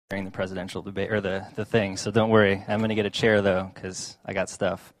during the presidential debate, or the thing, so don't worry. I'm going to get a chair, though, because I got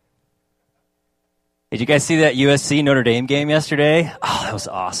stuff. Did you guys see that USC Notre Dame game yesterday? Oh, that was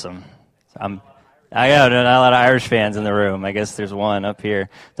awesome. I got not a lot of Irish fans in the room. I guess there's one up here.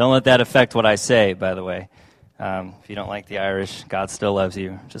 Don't let that affect what I say, by the way. If you don't like the Irish, God still loves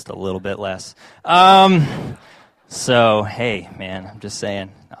you, just a little bit less. So, hey, man, I'm just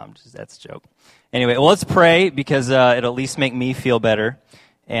saying. That's a joke. Anyway, well, let's pray, because it'll at least make me feel better.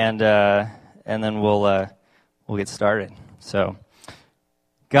 And then we'll get started. So,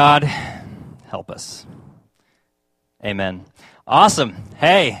 God, help us. Amen. Awesome.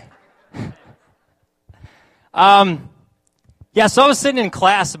 Hey. So I was sitting in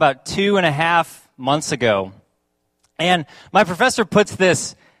class about 2.5 months ago, and my professor puts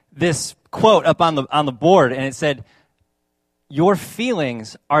this quote up on the board, and it said, "Your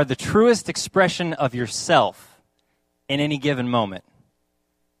feelings are the truest expression of yourself in any given moment."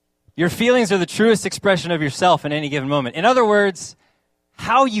 Your feelings are the truest expression of yourself in any given moment. In other words,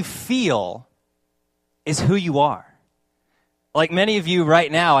 how you feel is who you are. Like many of you right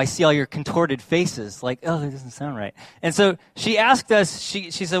now, I see all your contorted faces, like, oh, that doesn't sound right. And so she asked us,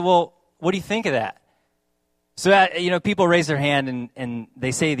 she said, well, what do you think of that? So, people raise their hand and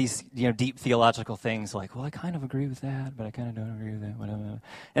they say these, deep theological things like, well, I kind of agree with that, but I kind of don't agree with that, whatever.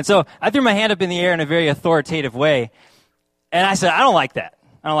 And so I threw my hand up in the air in a very authoritative way, and I said, I don't like that.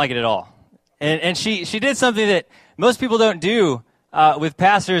 I don't like it at all. And she did something that most people don't do with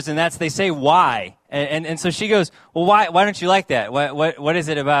pastors, and that's they say why. And so she goes, well, why don't you like that? What is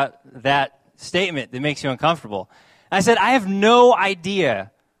it about that statement that makes you uncomfortable? And I said, I have no idea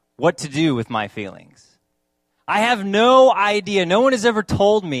what to do with my feelings. I have no idea. No one has ever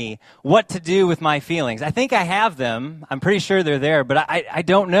told me what to do with my feelings. I think I have them. I'm pretty sure they're there, but I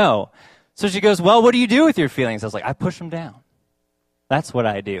don't know. So she goes, well, what do you do with your feelings? I was like, I push them down. That's what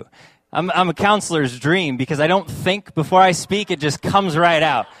I do. I'm a counselor's dream, because I don't think before I speak. It just comes right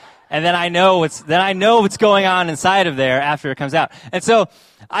out. And then I know what's going on inside of there after it comes out. And so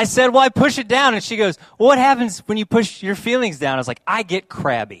I said, well, I push it down. And she goes, well, what happens when you push your feelings down? I was like, I get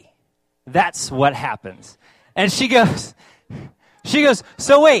crabby. That's what happens. And she goes,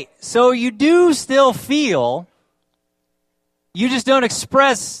 so wait, so you do still feel, you just don't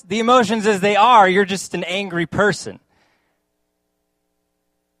express the emotions as they are. You're just an angry person.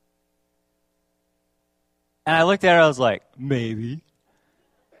 And I looked at her, I was like, maybe.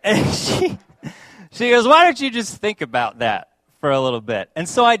 And she goes, why don't you just think about that for a little bit? And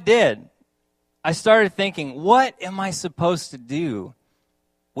so I did. I started thinking, what am I supposed to do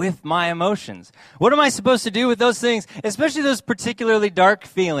with my emotions? What am I supposed to do with those things, especially those particularly dark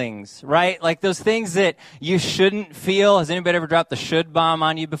feelings, right? Like those things that you shouldn't feel. Has anybody ever dropped the should bomb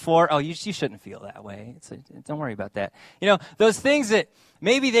on you before? Oh, you shouldn't feel that way. Don't worry about that. Those things that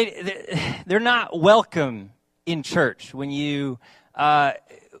maybe they're not welcome in church. When you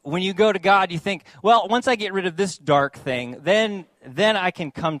go to God, you think, well, once I get rid of this dark thing, then I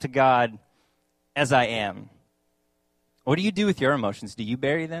can come to God as I am. What do you do with your emotions? Do you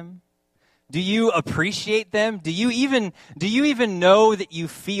bury them? Do you appreciate them? Do you even know that you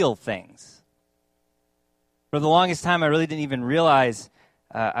feel things? For the longest time, I really didn't even realize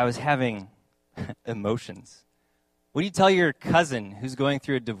I was having emotions. What do you tell your cousin who's going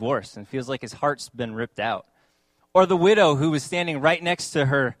through a divorce and feels like his heart's been ripped out? Or the widow who was standing right next to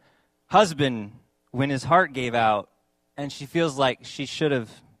her husband when his heart gave out and she feels like she should have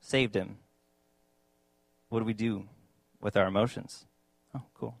saved him? What do we do with our emotions? Oh,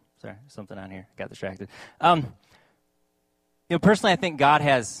 cool. Sorry, something on here. Got distracted. Personally, I think God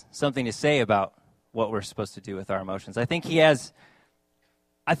has something to say about what we're supposed to do with our emotions. I think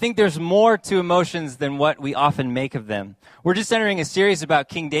there's more to emotions than what we often make of them. We're just entering a series about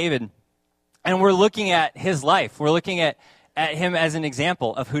King David, and we're looking at his life. We're looking at him as an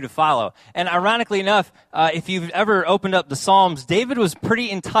example of who to follow. And ironically enough, if you've ever opened up the Psalms, David was pretty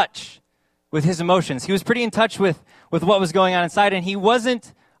in touch with his emotions. He was pretty in touch with what was going on inside, and he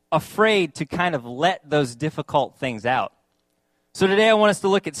wasn't afraid to kind of let those difficult things out. So today I want us to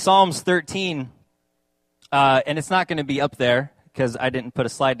look at Psalms 13, and it's not going to be up there because I didn't put a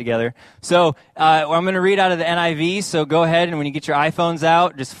slide together. So I'm going to read out of the NIV, so go ahead, and when you get your iPhones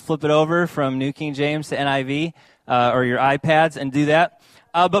out, just flip it over from New King James to NIV, or your iPads, and do that.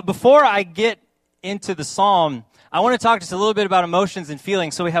 But before I get into the psalm, I want to talk just a little bit about emotions and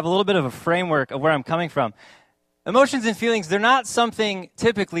feelings so we have a little bit of a framework of where I'm coming from. Emotions and feelings, they're not something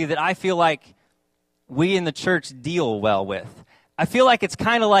typically that I feel like we in the church deal well with. I feel like it's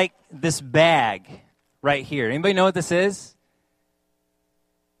kind of like this bag right here. Anybody know what this is?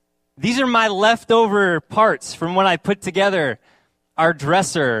 These are my leftover parts from when I put together our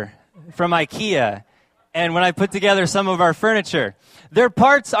dresser from IKEA and when I put together some of our furniture.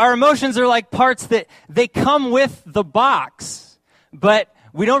 Our emotions are like parts that they come with the box, but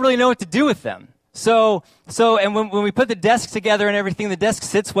we don't really know what to do with them. And when we put the desk together and everything, the desk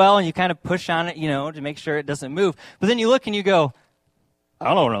sits well and you kind of push on it, to make sure it doesn't move. But then you look and you go, I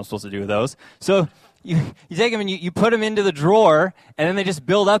don't know what I'm supposed to do with those. So you take them and you put them into the drawer, and then they just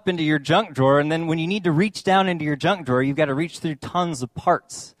build up into your junk drawer. And then when you need to reach down into your junk drawer, you've got to reach through tons of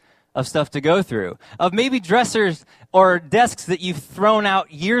parts of stuff to go through, of maybe dressers or desks that you've thrown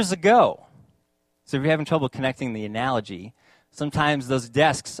out years ago. So if you're having trouble connecting the analogy, sometimes those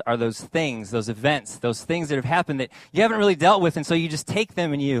desks are those things, those events, those things that have happened that you haven't really dealt with, and so you just take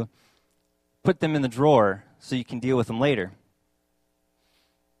them and you put them in the drawer so you can deal with them later.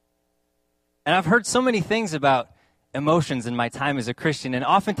 And I've heard so many things about emotions in my time as a Christian, and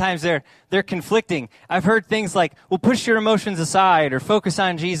oftentimes they're conflicting. I've heard things like, well, push your emotions aside, or focus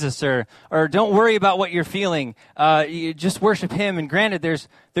on Jesus, or don't worry about what you're feeling. You just worship Him. And granted,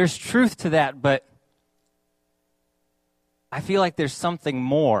 there's truth to that, but I feel like there's something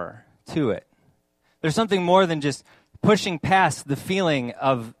more to it. There's something more than just pushing past the feeling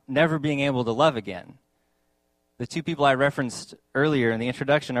of never being able to love again. The two people I referenced earlier in the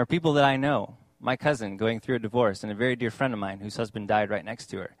introduction are people that I know. My cousin going through a divorce, and a very dear friend of mine whose husband died right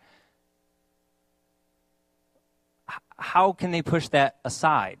next to her. How can they push that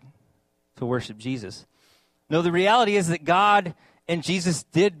aside to worship Jesus? No, the reality is that God and Jesus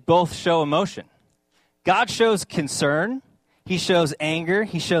did both show emotion. God shows concern. He shows anger.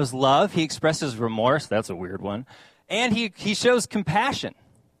 He shows love. He expresses remorse. That's a weird one. And he shows compassion.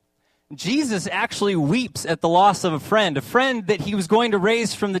 Jesus actually weeps at the loss of a friend that he was going to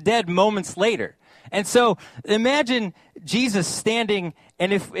raise from the dead moments later. And so imagine Jesus standing,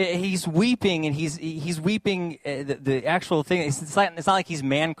 and if he's weeping, and he's weeping, the actual thing, it's not like he's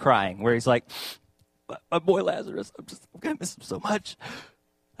man crying, where he's like, my boy Lazarus, I'm going to miss him so much.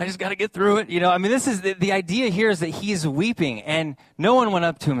 I just got to get through it. This is the idea here is that he's weeping, and no one went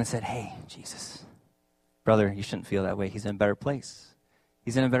up to him and said, hey, Jesus, brother, you shouldn't feel that way. He's in a better place.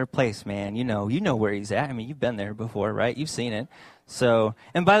 He's in a better place, man. You know where he's at. You've been there before, right? You've seen it. So,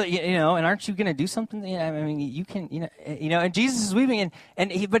 and and aren't you going to do something? You can, and Jesus is weeping,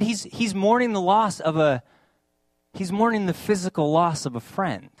 but he's mourning the physical loss of a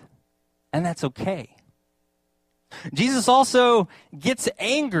friend, and that's okay. Jesus also gets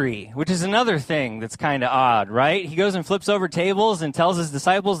angry, which is another thing that's kind of odd, right? He goes and flips over tables and tells his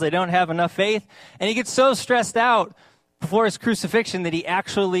disciples they don't have enough faith, and he gets so stressed out before his crucifixion that he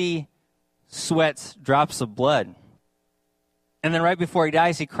actually sweats drops of blood. And then right before he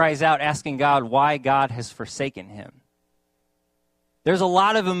dies, he cries out, asking God why God has forsaken him. There's a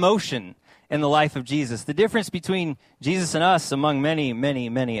lot of emotion in the life of Jesus. The difference between Jesus and us, among many, many,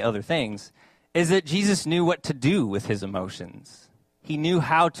 many other things, is that Jesus knew what to do with his emotions. He knew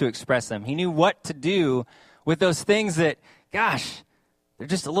how to express them. He knew what to do with those things that, gosh, they're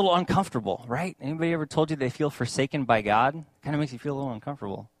just a little uncomfortable, right? Anybody ever told you they feel forsaken by God? Kind of makes you feel a little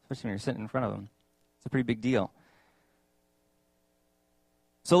uncomfortable, especially when you're sitting in front of him. It's a pretty big deal.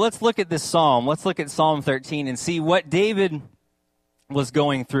 So let's look at this psalm. Let's look at Psalm 13 and see what David was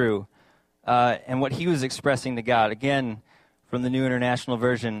going through and what he was expressing to God. Again, from the New International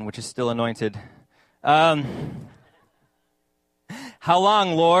Version, which is still anointed. How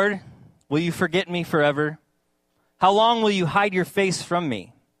long, Lord, will you forget me forever? How long will you hide your face from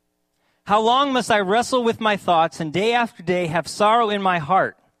me? How long must I wrestle with my thoughts and day after day have sorrow in my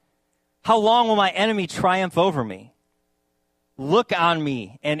heart? How long will my enemy triumph over me? Look on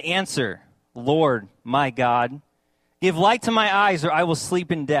me and answer, Lord, my God. Give light to my eyes, or I will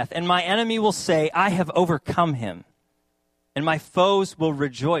sleep in death. And my enemy will say, I have overcome him. And my foes will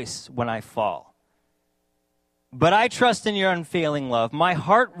rejoice when I fall. But I trust in your unfailing love. My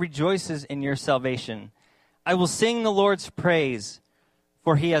heart rejoices in your salvation. I will sing the Lord's praise,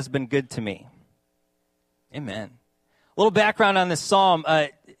 for he has been good to me. Amen. A little background on this psalm.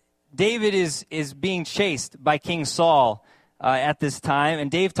 David is being chased by King Saul at this time.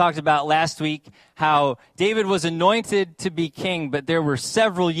 And Dave talked about last week how David was anointed to be king, but there were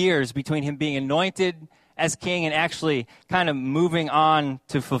several years between him being anointed as king and actually kind of moving on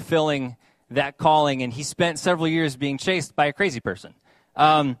to fulfilling that calling. And he spent several years being chased by a crazy person.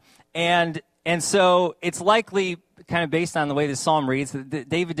 And so it's likely, kind of based on the way this psalm reads, that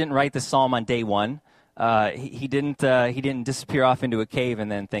David didn't write this psalm on day one. He didn't disappear off into a cave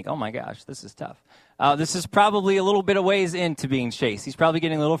and then think, oh my gosh, this is tough. This is probably a little bit of ways into being chased. He's probably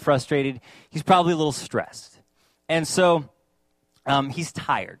getting a little frustrated. He's probably a little stressed. And so he's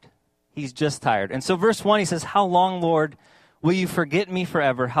tired. He's just tired. And so verse 1, he says, how long, Lord, will you forget me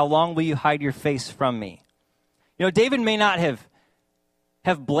forever? How long will you hide your face from me? You know, David may not have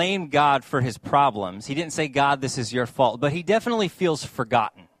blamed God for his problems. He didn't say, God, this is your fault. But he definitely feels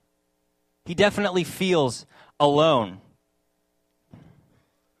forgotten. He definitely feels alone.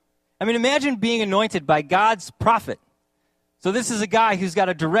 I mean, imagine being anointed by God's prophet. So this is a guy who's got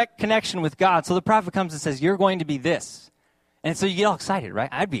a direct connection with God. So the prophet comes and says, you're going to be this. And so you get all excited, right?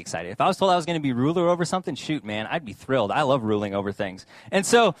 I'd be excited. If I was told I was going to be ruler over something, shoot, man, I'd be thrilled. I love ruling over things. And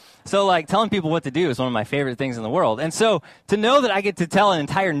so like telling people what to do is one of my favorite things in the world. And so to know that I get to tell an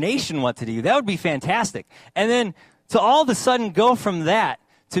entire nation what to do, that would be fantastic. And then to all of a sudden go from that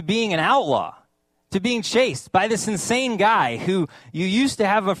to being an outlaw, to being chased by this insane guy who you used to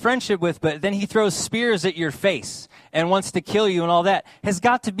have a friendship with, but then he throws spears at your face and wants to kill you and all that, has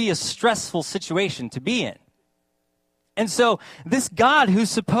got to be a stressful situation to be in. And so this God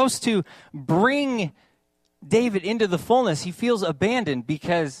who's supposed to bring David into the fullness, he feels abandoned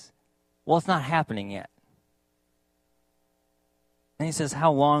because, well, it's not happening yet. And he says,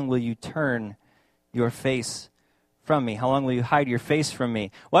 how long will you turn your face from me? How long will you hide your face from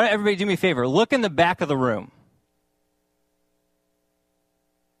me? Why don't everybody do me a favor? Look in the back of the room.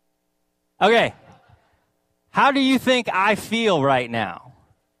 Okay. How do you think I feel right now?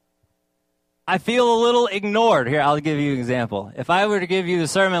 I feel a little ignored. Here, I'll give you an example. If I were to give you the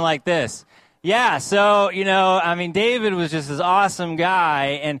sermon like this, yeah, so, David was just this awesome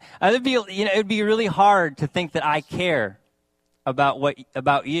guy, and it'd be really hard to think that I care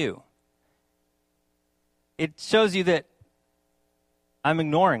about you. It shows you that I'm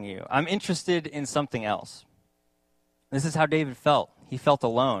ignoring you. I'm interested in something else. This is how David felt. He felt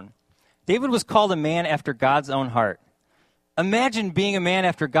alone. David was called a man after God's own heart. Imagine being a man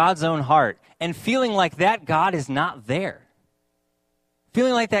after God's own heart and feeling like that God is not there.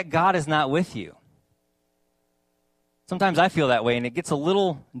 Feeling like that God is not with you. Sometimes I feel that way, and it gets a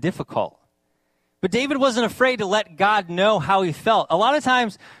little difficult. But David wasn't afraid to let God know how he felt. A lot of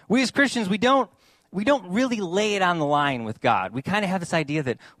times, we as Christians, we don't really lay it on the line with God. We kind of have this idea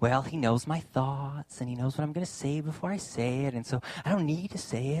that, well, he knows my thoughts and he knows what I'm going to say before I say it. And so I don't need to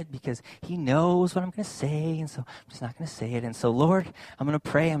say it because he knows what I'm going to say. And so I'm just not going to say it. And so, Lord, I'm going to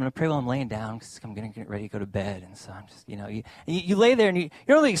pray. I'm going to pray while I'm laying down because I'm going to get ready to go to bed. And so I'm just, you lay there and you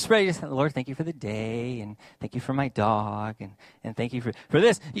don't really express, you just, Lord, thank you for the day and thank you for my dog and thank you for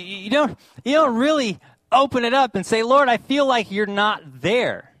this. You don't really open it up and say, Lord, I feel like you're not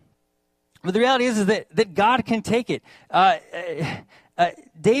there. But the reality is that God can take it.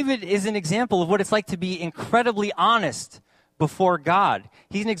 David is an example of what it's like to be incredibly honest before God.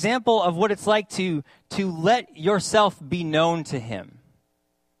 He's an example of what it's like to let yourself be known to him.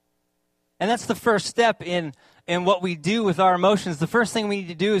 And that's the first step in what we do with our emotions. The first thing we need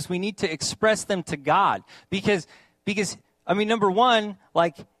to do is we need to express them to God. Because number one,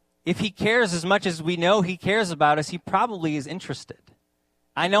 like, if he cares as much as we know he cares about us, he probably is interested.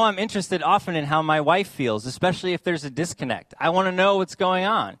 I know I'm interested often in how my wife feels, especially if there's a disconnect. I want to know what's going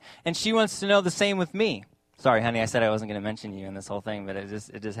on. And she wants to know the same with me. Sorry, honey, I said I wasn't going to mention you in this whole thing, but it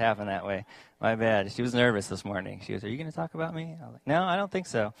just happened that way. My bad. She was nervous this morning. She was, are you going to talk about me? I was like, no, I don't think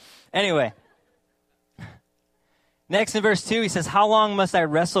so. Anyway. Next in verse 2, he says, how long must I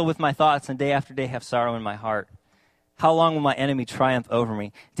wrestle with my thoughts and day after day have sorrow in my heart? How long will my enemy triumph over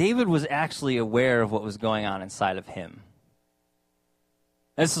me? David was actually aware of what was going on inside of him.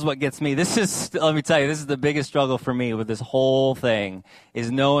 This is what gets me. Let me tell you, this is the biggest struggle for me with this whole thing, is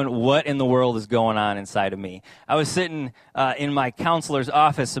knowing what in the world is going on inside of me. I was sitting in my counselor's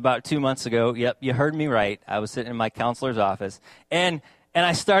office about 2 months ago. Yep, you heard me right. I was sitting in my counselor's office, and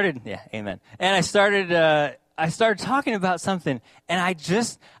I started, yeah, amen. And I started talking about something, and I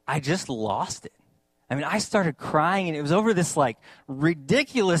just lost it. I started crying, and it was over this,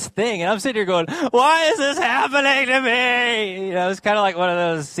 ridiculous thing. And I'm sitting here going, why is this happening to me? It was kind of like one of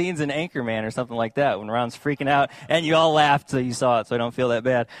those scenes in Anchorman or something like that when Ron's freaking out, and you all laughed so you saw it, so I don't feel that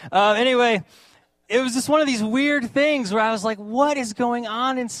bad. Anyway, it was just one of these weird things where I was like, what is going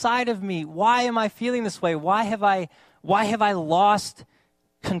on inside of me? Why am I feeling this way? Why have I lost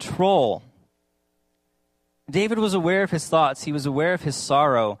control? David was aware of his thoughts. He was aware of his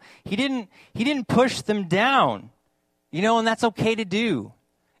sorrow. He didn't push them down, and that's okay to do.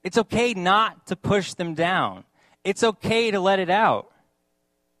 It's okay not to push them down. It's okay to let it out.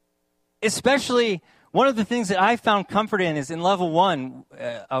 Especially, one of the things that I found comfort in is in level 1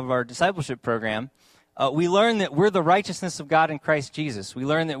 of our discipleship program, we learn that we're the righteousness of God in Christ Jesus. We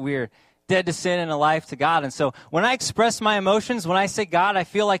learn that we're dead to sin and alive to God. And so when I express my emotions, when I say, God, I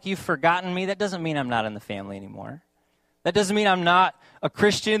feel like you've forgotten me, that doesn't mean I'm not in the family anymore. That doesn't mean I'm not a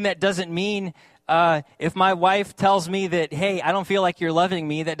Christian. That doesn't mean if my wife tells me that, hey, I don't feel like you're loving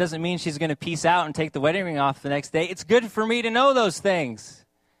me, that doesn't mean she's going to peace out and take the wedding ring off the next day. It's good for me to know those things.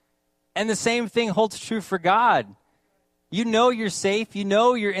 And the same thing holds true for God. You know you're safe. You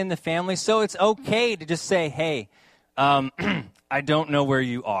know you're in the family. So it's okay to just say, hey, I don't know where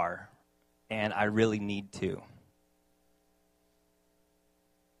you are, and I really need to.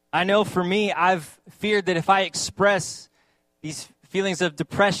 I know for me, I've feared that if I express these feelings of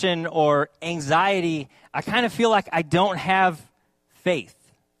depression or anxiety, I kind of feel like I don't have faith.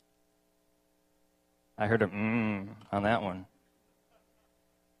 I heard a on that one.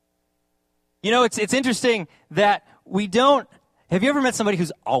 You know, it's interesting that we don't... Have you ever met somebody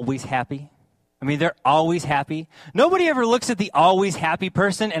who's always happy? I mean, they're always happy. Nobody ever looks at the always happy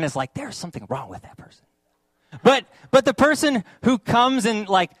person and is like, there's something wrong with that person. But the person who comes in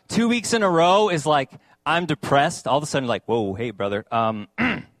like 2 weeks in a row is like, I'm depressed. All of a sudden, like, whoa, hey, brother.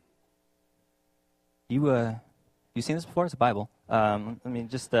 You seen this before? It's a Bible. I mean,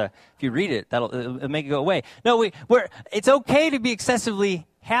 just if you read it, it'll make it go away. No, it's okay to be excessively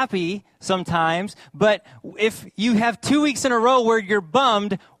happy sometimes, but if you have 2 weeks in a row where you're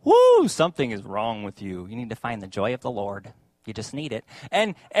bummed, something is wrong with you. You need to find the joy of the Lord. You just need it.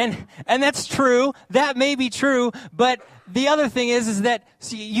 And that's true. That may be true, but the other thing is that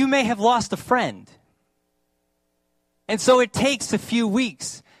you may have lost a friend. And so it takes a few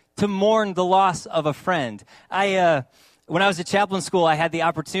weeks to mourn the loss of a friend. When I was at chaplain school, I had the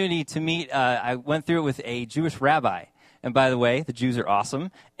opportunity to meet, I went through it with a Jewish rabbi. And by the way, the Jews are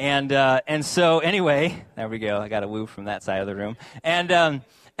awesome. And so anyway, there we go. I got a woo from that side of the room.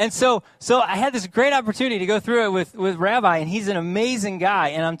 And so I had this great opportunity to go through it with Rabbi, and he's an amazing guy.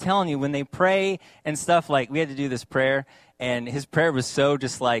 And I'm telling you, when they pray and stuff, like we had to do this prayer, and his prayer was so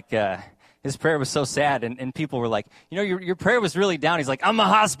just like, his prayer was so sad, and people were like, you know, your prayer was really down. He's like, I'm a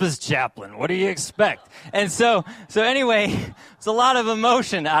hospice chaplain. What do you expect? And so anyway, it's a lot of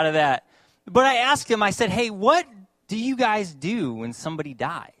emotion out of that. But I asked him, I said, hey, what do you guys do when somebody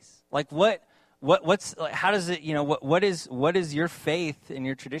dies? Like what's like, how does it, you know, what is your faith and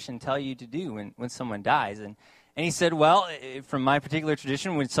your tradition tell you to do when someone dies? And he said, well, from my particular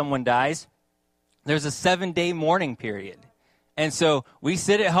tradition, when someone dies, there's a 7-day mourning period. And so we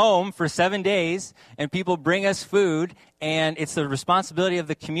sit at home for 7 days, and people bring us food, and it's the responsibility of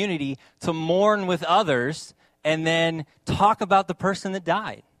the community to mourn with others and then talk about the person that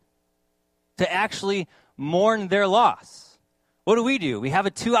died, to actually mourn their loss. What do? We have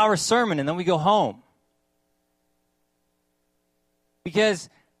a 2-hour sermon, and then we go home. Because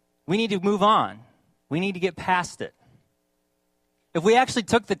we need to move on. We need to get past it. If we actually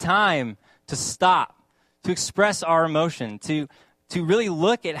took the time to stop, to express our emotion, to really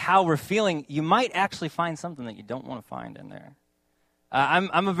look at how we're feeling, you might actually find something that you don't want to find in there.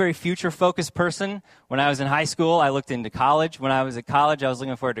 I'm a very future-focused person. When I was in high school, I looked into college. When I was at college, I was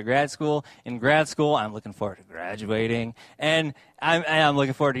looking forward to grad school. In grad school, I'm looking forward to graduating. And I'm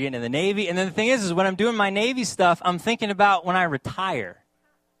looking forward to getting in the Navy. And then the thing is when I'm doing my Navy stuff, I'm thinking about when I retire.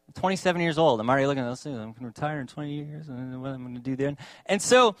 I'm 27 years old. I'm already looking at this. I'm going to retire in 20 years, and what I'm going to do then. And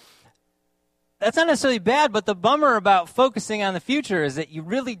so that's not necessarily bad, but the bummer about focusing on the future is that you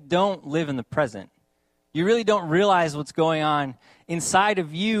really don't live in the present. You really don't realize what's going on inside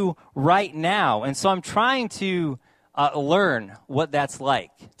of you right now. And so I'm trying to learn what that's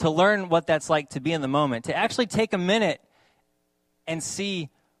like, to learn what that's like to be in the moment, to actually take a minute and see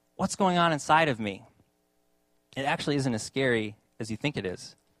what's going on inside of me. It actually isn't as scary as you think it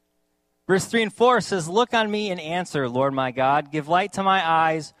is. Verse 3 and 4 says, look on me and answer, Lord my God. Give light to my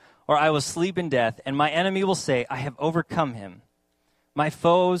eyes, or I will sleep in death, and my enemy will say, I have overcome him. My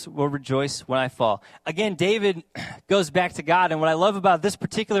foes will rejoice when I fall. Again, David goes back to God, and what I love about this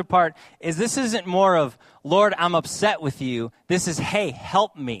particular part is this isn't more of, Lord, I'm upset with you. This is, hey,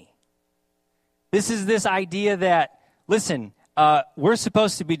 help me. This is this idea that, listen, we're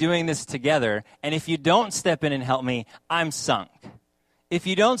supposed to be doing this together, and if you don't step in and help me, I'm sunk. If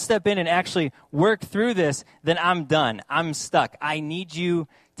you don't step in and actually work through this, then I'm done. I'm stuck. I need you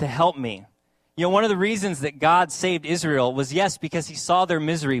to help me. You know, one of the reasons that God saved Israel was, yes, because he saw their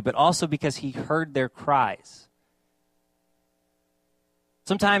misery, but also because he heard their cries.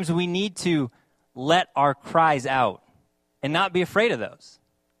 Sometimes we need to let our cries out and not be afraid of those.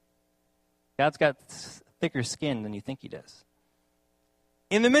 God's got thicker skin than you think he does.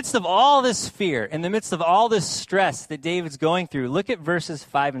 In the midst of all this fear, in the midst of all this stress that David's going through, look at verses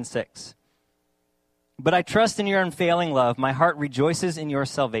 5 and 6. But I trust in your unfailing love. My heart rejoices in your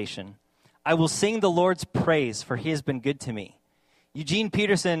salvation. I will sing the Lord's praise, for he has been good to me. Eugene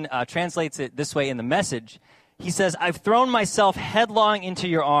Peterson translates it this way in the Message. He says, I've thrown myself headlong into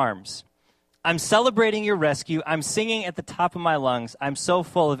your arms. I'm celebrating your rescue. I'm singing at the top of my lungs. I'm so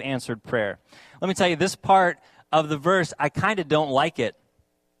full of answered prayer. Let me tell you, this part of the verse, I kind of don't like it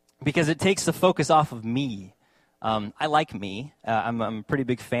because it takes the focus off of me. I like me. I'm a pretty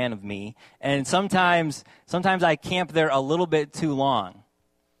big fan of me. And sometimes I camp there a little bit too long.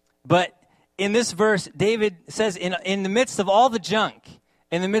 But in this verse, David says, in the midst of all the junk,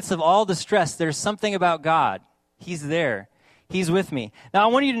 in the midst of all the stress, there's something about God. He's there. He's with me. Now, I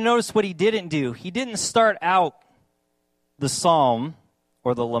want you to notice what he didn't do. He didn't start out the psalm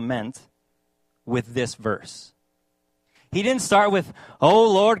or the lament with this verse. He didn't start with, oh,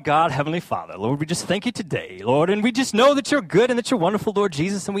 Lord God, Heavenly Father, Lord, we just thank you today, Lord, and we just know that you're good and that you're wonderful, Lord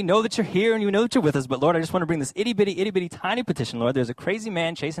Jesus, and we know that you're here and you know that you're with us, but Lord, I just want to bring this itty-bitty, tiny petition, Lord. There's a crazy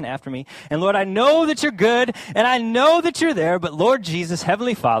man chasing after me, and Lord, I know that you're good, and I know that you're there, but Lord Jesus,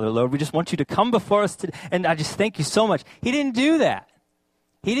 Heavenly Father, Lord, we just want you to come before us today, and I just thank you so much. He didn't do that.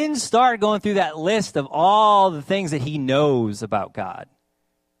 He didn't start going through that list of all the things that he knows about God.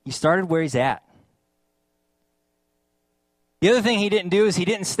 He started where he's at. The other thing he didn't do is he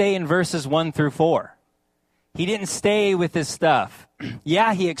didn't stay in verses 1 through 4. He didn't stay with his stuff.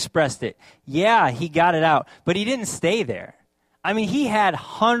 Yeah, he expressed it. Yeah, he got it out. But he didn't stay there. I mean, he had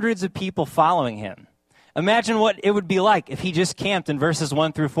hundreds of people following him. Imagine what it would be like if he just camped in verses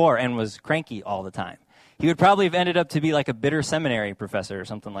 1 through 4 and was cranky all the time. He would probably have ended up to be like a bitter seminary professor or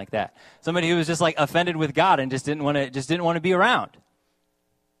something like that. Somebody who was just like offended with God and just didn't want to be around.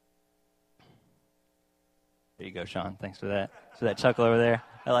 There you go, Sean. Thanks for that chuckle over there.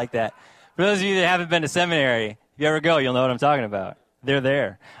 I like that. For those of you that haven't been to seminary, if you ever go, you'll know what I'm talking about. They're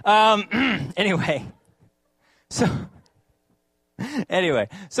there. Anyway, so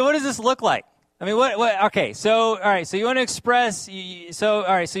what does this look like? I mean, okay, so, all right, so you want to express, you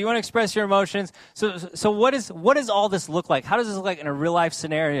want to express your emotions. So what does all this look like? How does this look like in a real life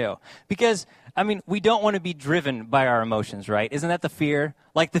scenario? Because, I mean, we don't want to be driven by our emotions, right? Isn't that the fear?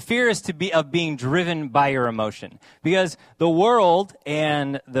 Like, the fear is of being driven by your emotion. Because the world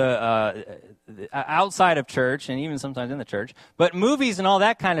and the outside of church, and even sometimes in the church, but movies and all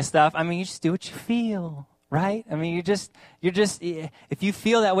that kind of stuff, I mean, you just do what you feel. Right? I mean, if you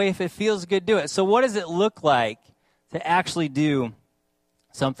feel that way, if it feels good, do it. So what does it look like to actually do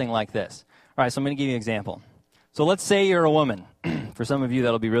something like this? All right, so I'm going to give you an example. So let's say you're a woman. For some of you,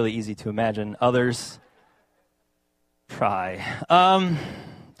 that'll be really easy to imagine. Others, try.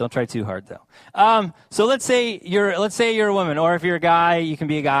 Don't try too hard, though. So let's say you're a woman, or if you're a guy, you can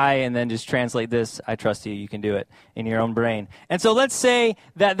be a guy and then just translate this. I trust you. You can do it in your own brain. And so let's say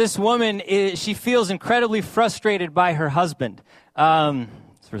that this woman, she feels incredibly frustrated by her husband. For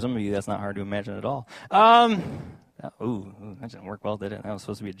some of you, that's not hard to imagine at all. That didn't work well, did it? That was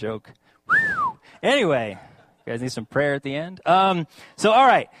supposed to be a joke. Anyway. You guys need some prayer at the end? All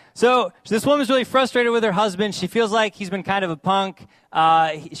right. So this woman's really frustrated with her husband. She feels like he's been kind of a punk.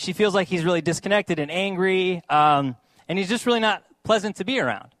 She feels like he's really disconnected and angry. And he's just really not pleasant to be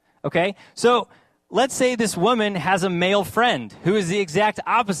around. Okay? So let's say this woman has a male friend who is the exact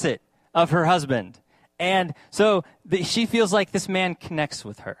opposite of her husband. And so she feels like this man connects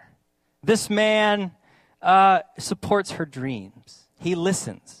with her. This man supports her dreams. He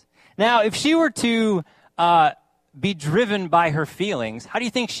listens. Now, if she were to be driven by her feelings, how do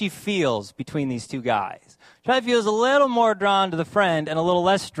you think she feels between these two guys? She probably feels a little more drawn to the friend and a little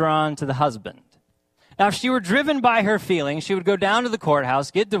less drawn to the husband. Now, if she were driven by her feelings, she would go down to the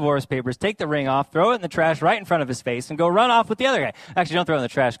courthouse, get divorce papers, take the ring off, throw it in the trash right in front of his face, and go run off with the other guy. Actually, don't throw it in the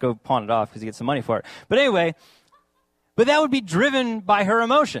trash, go pawn it off because he gets some money for it. But anyway, that would be driven by her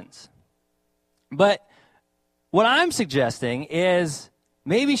emotions. But what I'm suggesting is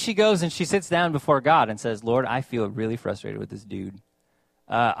maybe she goes and she sits down before God and says, Lord, I feel really frustrated with this dude.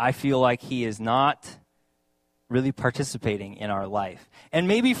 I feel like he is not really participating in our life. And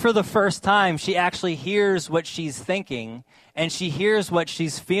maybe for the first time, she actually hears what she's thinking and she hears what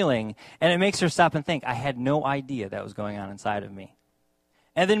she's feeling, and it makes her stop and think, I had no idea that was going on inside of me.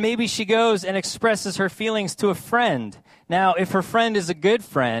 And then maybe she goes and expresses her feelings to a friend. Now, if her friend is a good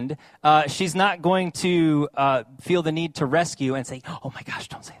friend, she's not going to feel the need to rescue and say, oh my gosh,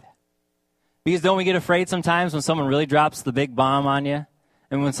 don't say that. Because don't we get afraid sometimes when someone really drops the big bomb on you?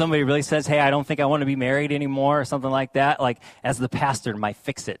 And when somebody really says, hey, I don't think I want to be married anymore or something like that, like as the pastor, my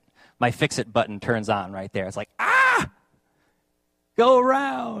fix it button turns on right there. It's like, go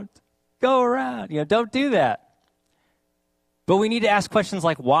around. Don't do that. But we need to ask questions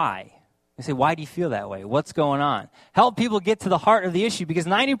like why. We say, why do you feel that way? What's going on? Help people get to the heart of the issue, because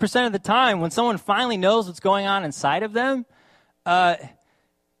 90% of the time when someone finally knows what's going on inside of them, kind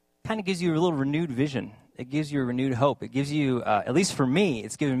of gives you a little renewed vision it gives you a renewed hope. It gives you, at least for me,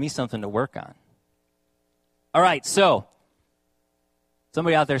 it's given me something to work on. All right, so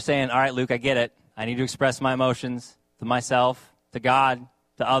somebody out there saying, all right, Luke, I get it. I need to express my emotions to myself, to God,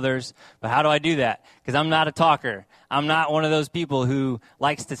 to others. But how do I do that? Because I'm not a talker. I'm not one of those people who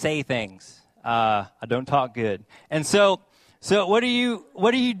likes to say things. I don't talk good. And so what do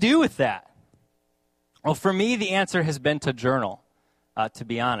you do with that? Well, for me, the answer has been to journal, to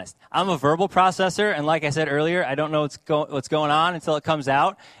be honest. I'm a verbal processor, and like I said earlier, I don't know what's going on until it comes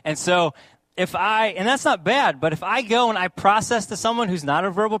out. And so and that's not bad, but if I go and I process to someone who's not a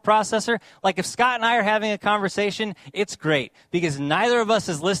verbal processor, like if Scott and I are having a conversation, it's great because neither of us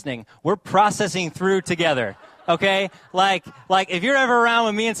is listening. We're processing through together. Okay? Like if you're ever around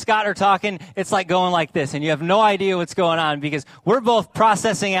when me and Scott are talking, it's like going like this, and you have no idea what's going on because we're both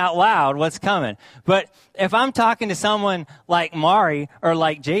processing out loud what's coming. But if I'm talking to someone like Mari or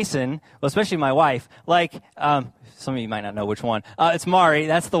like Jason, well, especially my wife, like, some of you might not know which one. It's Mari.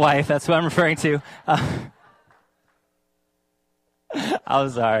 That's the wife. That's who I'm referring to. I'm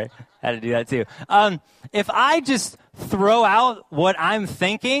sorry. Had to do that too. If I just throw out what I'm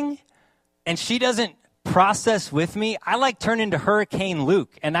thinking and she doesn't process with me, I like turn into Hurricane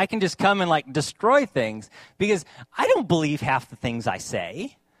Luke, and I can just come and like destroy things because I don't believe half the things I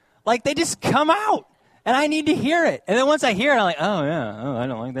say. Like they just come out, and I need to hear it. And then once I hear it, I'm like, oh yeah, I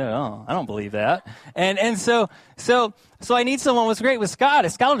don't like that at all. I don't believe that. And so I need someone. What's great with Scott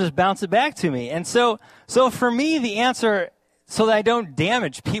is Scott will just bounce it back to me. And so for me, the answer, so that I don't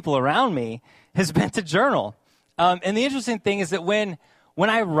damage people around me, has been to journal. And the interesting thing is that when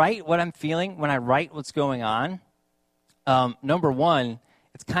I write what I'm feeling, when I write what's going on, number one,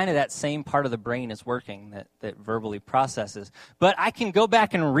 it's kind of that same part of the brain is working that verbally processes. But I can go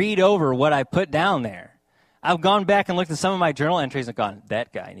back and read over what I put down there. I've gone back and looked at some of my journal entries and gone,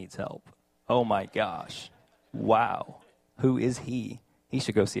 that guy needs help. Oh my gosh. Wow. Who is he? He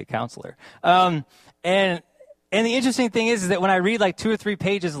should go see a counselor. And the interesting thing is that when I read like 2 or 3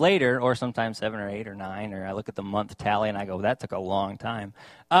 pages later, or sometimes 7 or 8 or 9, or I look at the month tally and I go, that took a long time.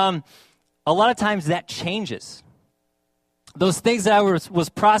 A lot of times that changes. Those things that I was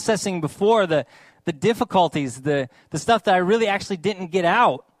processing before, the difficulties, the stuff that I really actually didn't get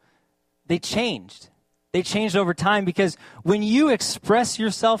out, they changed. They changed over time because when you express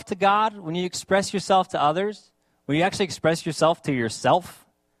yourself to God, when you express yourself to others, when you actually express yourself to yourself,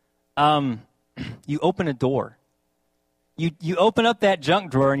 you open a door. You open up that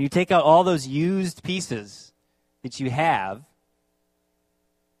junk drawer and you take out all those used pieces that you have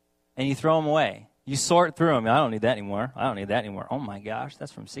and you throw them away. You sort through them. I don't need that anymore. I don't need that anymore. Oh my gosh,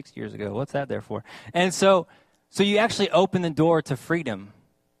 that's from 6 years ago. What's that there for? And so you actually open the door to freedom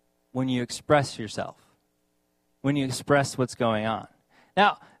when you express yourself, when you express what's going on.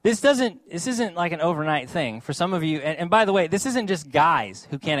 Now, this isn't like an overnight thing for some of you. And by the way, this isn't just guys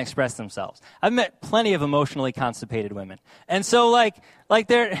who can't express themselves. I've met plenty of emotionally constipated women. And so like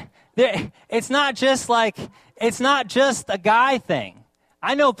it's not just a guy thing.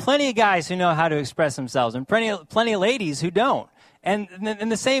 I know plenty of guys who know how to express themselves and plenty of ladies who don't. And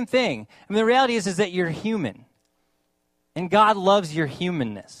the same thing. I mean, the reality is that you're human. And God loves your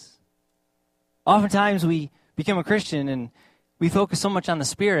humanness. Oftentimes we become a Christian and we focus so much on the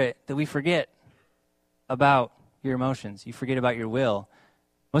spirit that we forget about your emotions. You forget about your will.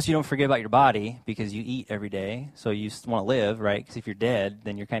 Most of you don't forget about your body because you eat every day, so you want to live, right? Because if you're dead,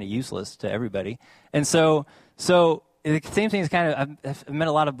 then you're kind of useless to everybody. And so the same thing is I've met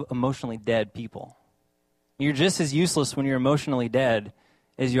a lot of emotionally dead people. You're just as useless when you're emotionally dead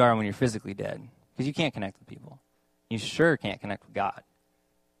as you are when you're physically dead because you can't connect with people. You sure can't connect with God.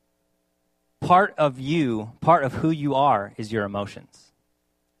 Part of who you are is your emotions.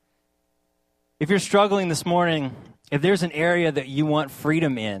 If you're struggling this morning, if there's an area that you want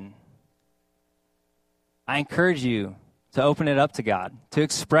freedom in, I encourage you to open it up to God, to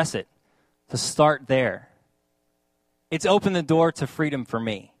express it, to start there. It's opened the door to freedom for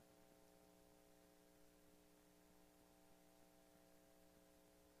me.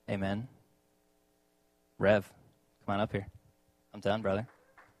 Amen. Rev, come on up here. I'm done, brother.